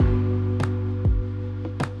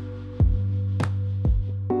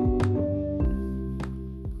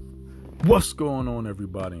What's going on,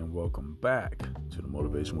 everybody, and welcome back to the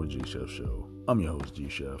Motivation with G Chef show. I'm your host, G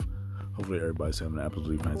Chef. Hopefully everybody's having an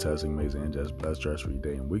absolutely fantastic, amazing, and just blessed, stress-free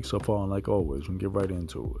day and week so far. And like always, we can get right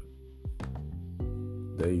into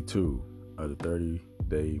it. Day 2 of the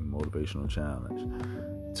 30-day motivational challenge.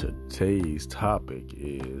 Today's topic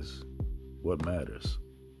is what matters.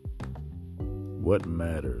 What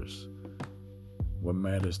matters? What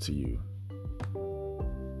matters to you?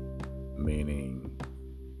 Meaning,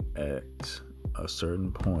 at a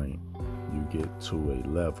certain point, you get to a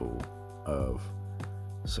level of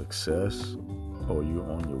success, or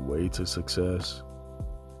you're on your way to success.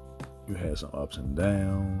 You had some ups and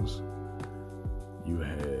downs. You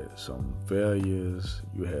had some failures.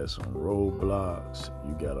 You had some roadblocks.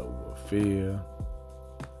 You got over fear.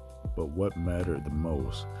 But what mattered the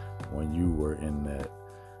most when you were in that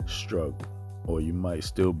struggle, or you might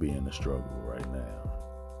still be in the struggle right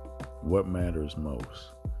now? What matters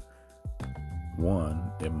most?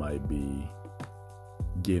 One, it might be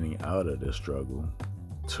getting out of the struggle.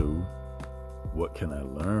 2, what can I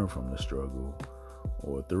learn from the struggle?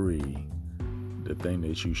 Or 3, the thing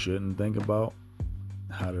that you shouldn't think about,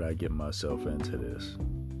 how did I get myself into this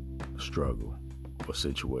struggle or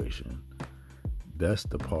situation? That's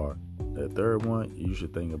the part. That third one, you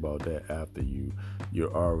should think about that after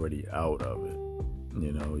you're already out of it.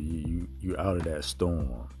 You know, you're out of that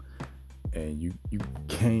storm. And you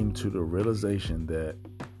came to the realization that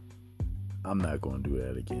I'm not going to do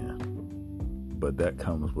that again. But that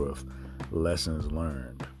comes with lessons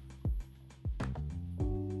learned.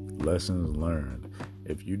 Lessons learned.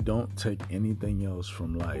 If you don't take anything else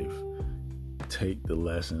from life, take the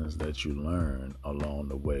lessons that you learn along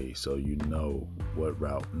the way so you know what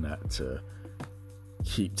route not to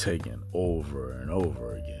keep taking over and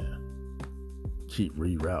over again. Keep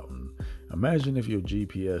rerouting. Imagine if your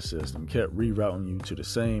GPS system kept rerouting you to the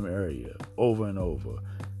same area over and over,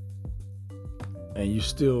 and you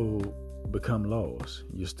still become lost.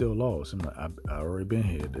 You're still lost. I'm like, I already been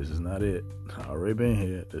here. This is not it. I already been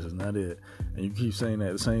here. This is not it. And you keep saying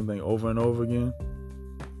that the same thing over and over again.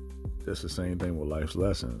 That's the same thing with life's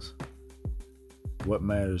lessons. What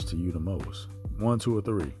matters to you the most? 1, 2, or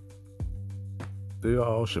 3? They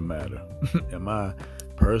all should matter. In my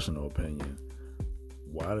personal opinion.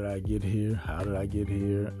 Why did I get here? How did I get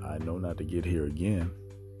here? I know not to get here again.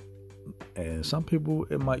 And some people,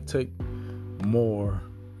 it might take more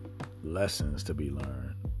lessons to be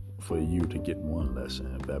learned for you to get one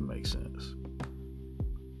lesson, if that makes sense.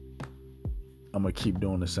 I'm going to keep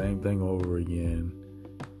doing the same thing over again,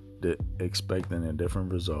 expecting a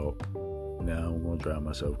different result. Now I'm going to drive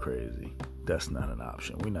myself crazy. That's not an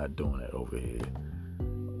option. We're not doing that over here.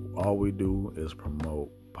 All we do is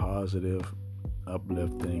promote positive,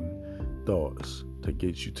 uplifting thoughts to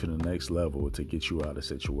get you to the next level, to get you out of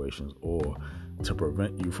situations, or to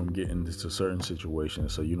prevent you from getting into certain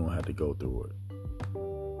situations so you don't have to go through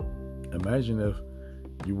it. Imagine if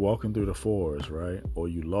you walking through the forest, right? Or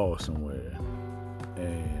you lost somewhere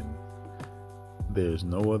and there's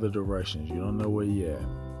no other directions. You don't know where you're at.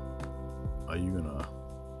 Are you gonna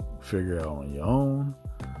figure it out on your own,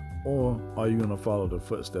 or are you gonna follow the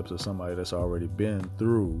footsteps of somebody that's already been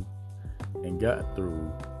through and got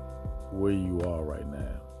through where you are right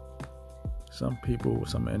now? Some people,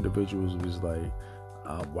 some individuals is like,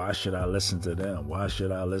 why should I listen to them? Why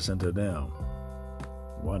should I listen to them?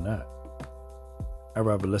 Why not? I'd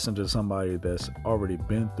rather listen to somebody that's already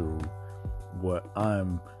been through what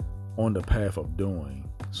I'm on the path of doing,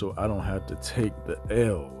 so I don't have to take the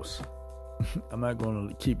L's. I'm not going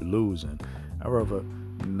to keep losing. I'd rather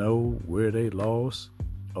know where they lost,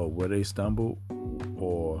 or where they stumbled,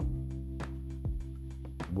 or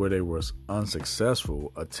where they were unsuccessful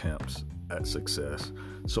attempts at success,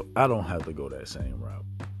 so I don't have to go that same route.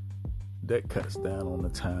 That cuts down on the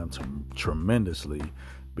time tremendously,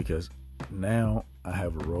 because now I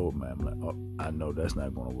have a roadmap. I'm like, oh, I know that's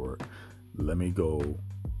not going to work. Let me go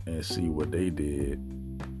and see what they did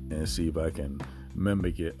and see if I can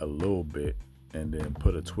mimic it a little bit and then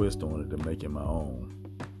put a twist on it to make it my own.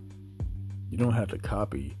 You don't have to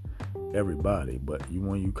copy everybody, but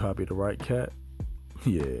when you copy the right cat,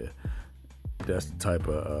 yeah, that's the type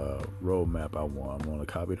of roadmap I want. I want to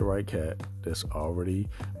copy the right cat that's already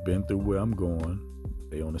been through where I'm going.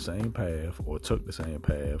 They on the same path or took the same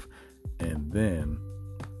path, and then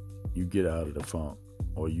you get out of the funk,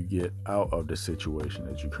 or you get out of the situation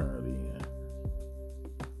that you're currently in.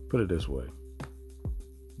 Put it this way.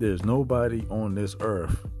 There's nobody on this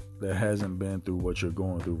earth that hasn't been through what you're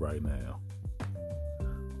going through right now.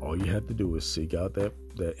 All you have to do is seek out that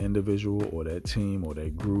individual or that team or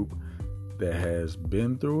that group that has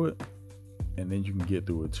been through it and then you can get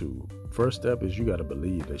through it too. First step is you got to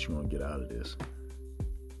believe that you're going to get out of this.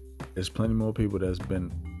 There's plenty more people that's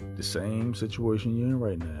been the same situation you're in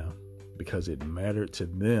right now because it mattered to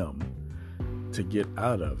them to get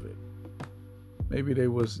out of it. Maybe they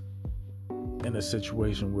was in a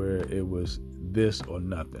situation where it was this or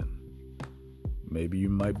nothing. Maybe you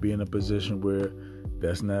might be in a position where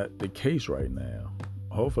that's not the case right now.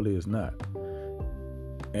 Hopefully it's not.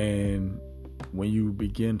 And when you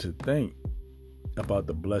begin to think about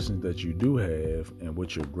the blessings that you do have and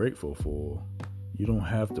what you're grateful for, you don't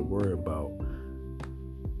have to worry about,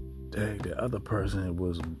 dang, the other person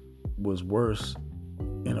was worse,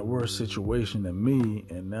 in a worse situation than me,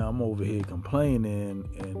 and now I'm over here complaining,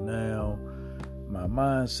 and now my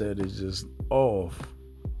mindset is just off.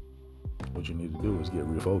 What you need to do is get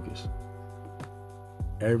refocused.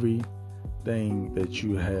 Everything that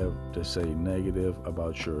you have to say negative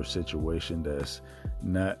about your situation that's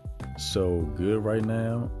not so good right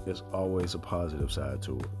now, is always a positive side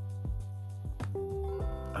to it.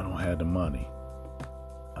 I don't have the money.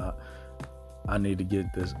 I need to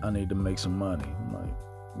get this. I need to make some money. I'm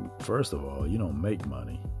like, first of all, you don't make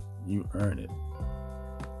money. You earn it.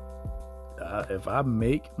 If I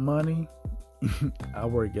make money, I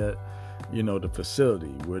work at, the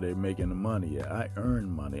facility where they're making the money at. I earn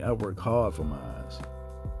money. I work hard for mine,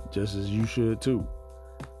 just as you should too.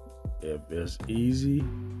 If it's easy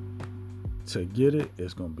to get it,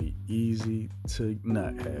 it's going to be easy to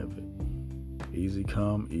not have it. Easy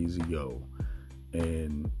come, easy go.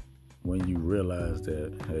 And when you realize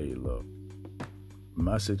that, hey, look,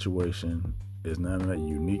 my situation is not a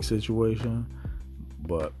unique situation,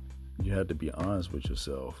 but you have to be honest with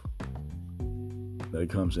yourself. That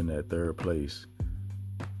comes in that third place.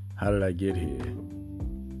 How did I get here?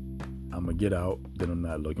 I'm going to get out, then I'm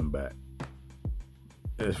not looking back.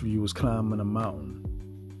 If you was climbing a mountain,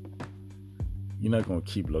 you're not going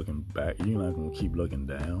to keep looking back. You're not going to keep looking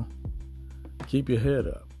down. Keep your head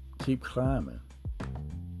up. Keep climbing.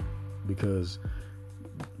 Because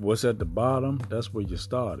what's at the bottom, that's where you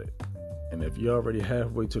started. And if you're already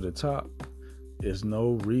halfway to the top, there's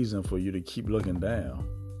no reason for you to keep looking down.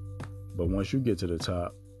 But once you get to the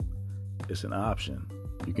top, it's an option.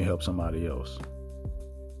 You can help somebody else.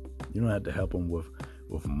 You don't have to help them with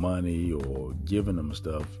money or giving them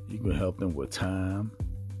stuff. You can help them with time,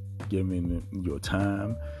 giving them your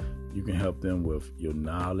time. You can help them with your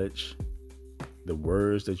knowledge, the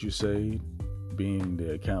words that you say, being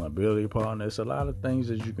the accountability partner. It's a lot of things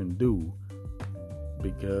that you can do,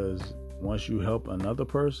 because once you help another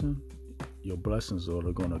person, your blessings are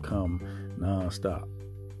going to come nonstop.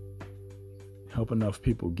 Help enough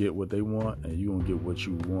people get what they want, and you're going to get what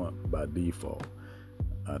you want by default.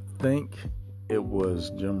 I think it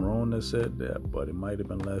was Jim Rohn that said that, but it might have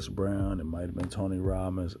been Les Brown. It might have been Tony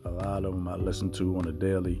Robbins. A lot of them I listen to on a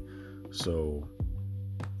daily. So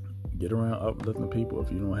get around uplifting people. If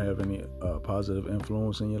you don't have any positive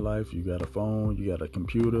influence in your life, you got a phone, you got a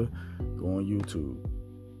computer, go on YouTube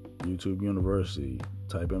University,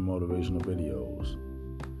 type in motivational videos.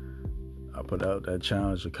 I put out that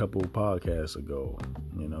challenge a couple podcasts ago.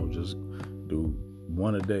 Just do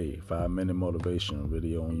one a day, 5-minute motivation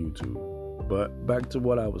video on YouTube. But back to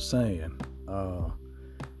what I was saying.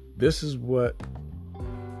 This is what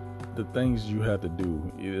the things you have to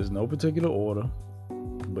do. There's no particular order,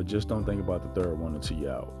 but just don't think about the third one until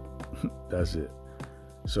you're out. That's it.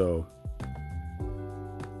 So,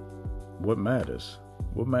 what matters?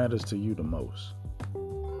 What matters to you the most?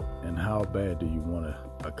 And how bad do you want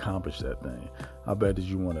to accomplish that thing? How bad did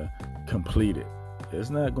you want to complete it?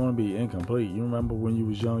 It's not going to be incomplete. You remember when you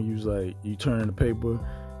was young, you was like, you turn in the paper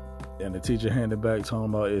and the teacher handed back talking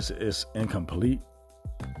about it's incomplete,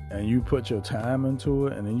 and you put your time into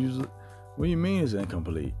it, and then you, what do you mean it's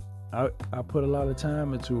incomplete? I put a lot of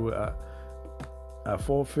time into it. I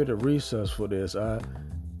forfeited recess for this. I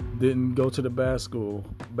didn't go to the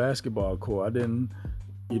basketball court. I didn't,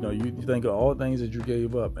 you think of all things that you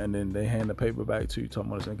gave up, and then they hand the paper back to you talking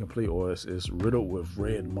about it's incomplete, or it's riddled with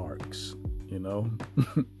red marks,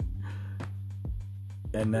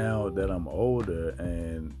 And now that I'm older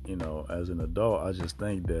and, as an adult, I just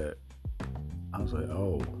think that I was like,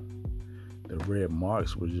 oh, the red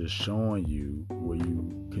marks were just showing you where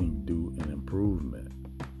you can do an improvement.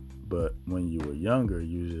 But when you were younger,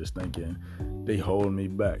 you were just thinking, they hold me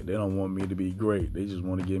back. They don't want me to be great. They just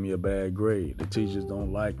want to give me a bad grade. The teachers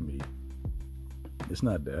don't like me. It's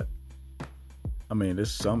not that. I mean,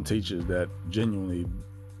 there's some teachers that genuinely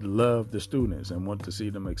love the students and want to see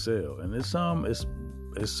them excel. And there's some,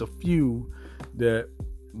 it's a few that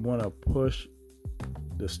want to push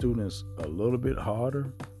the students a little bit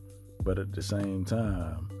harder, but at the same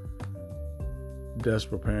time, that's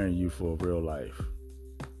preparing you for real life.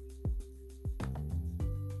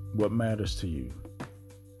 What matters to you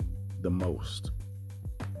the most?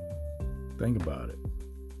 Think about it.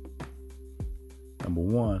 Number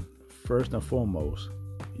one, first and foremost,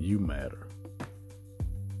 you matter.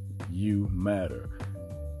 You matter.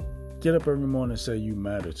 Get up every morning and say you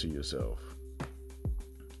matter to yourself.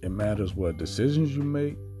 It matters what decisions you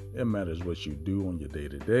make. It matters what you do on your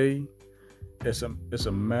day-to-day. It's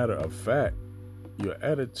a matter of fact. Your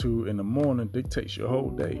attitude in the morning dictates your whole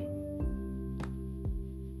day.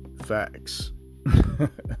 Facts.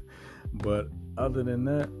 But other than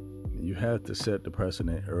that, you have to set the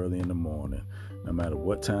precedent early in the morning. No matter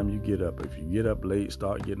what time you get up. If you get up late,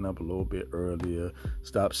 start getting up a little bit earlier.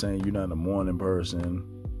 Stop saying you're not a morning person.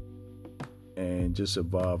 And just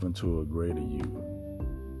evolve into a greater you.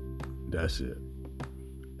 That's it.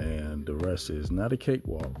 And the rest is not a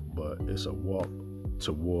cakewalk, but it's a walk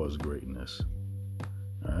towards greatness.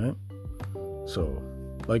 Alright? So,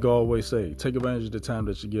 like I always say, take advantage of the time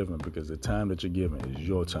that you're given, because the time that you're given is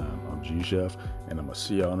your time. I'm G Chef, and I'm going to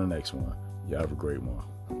see y'all on the next one. Y'all have a great one.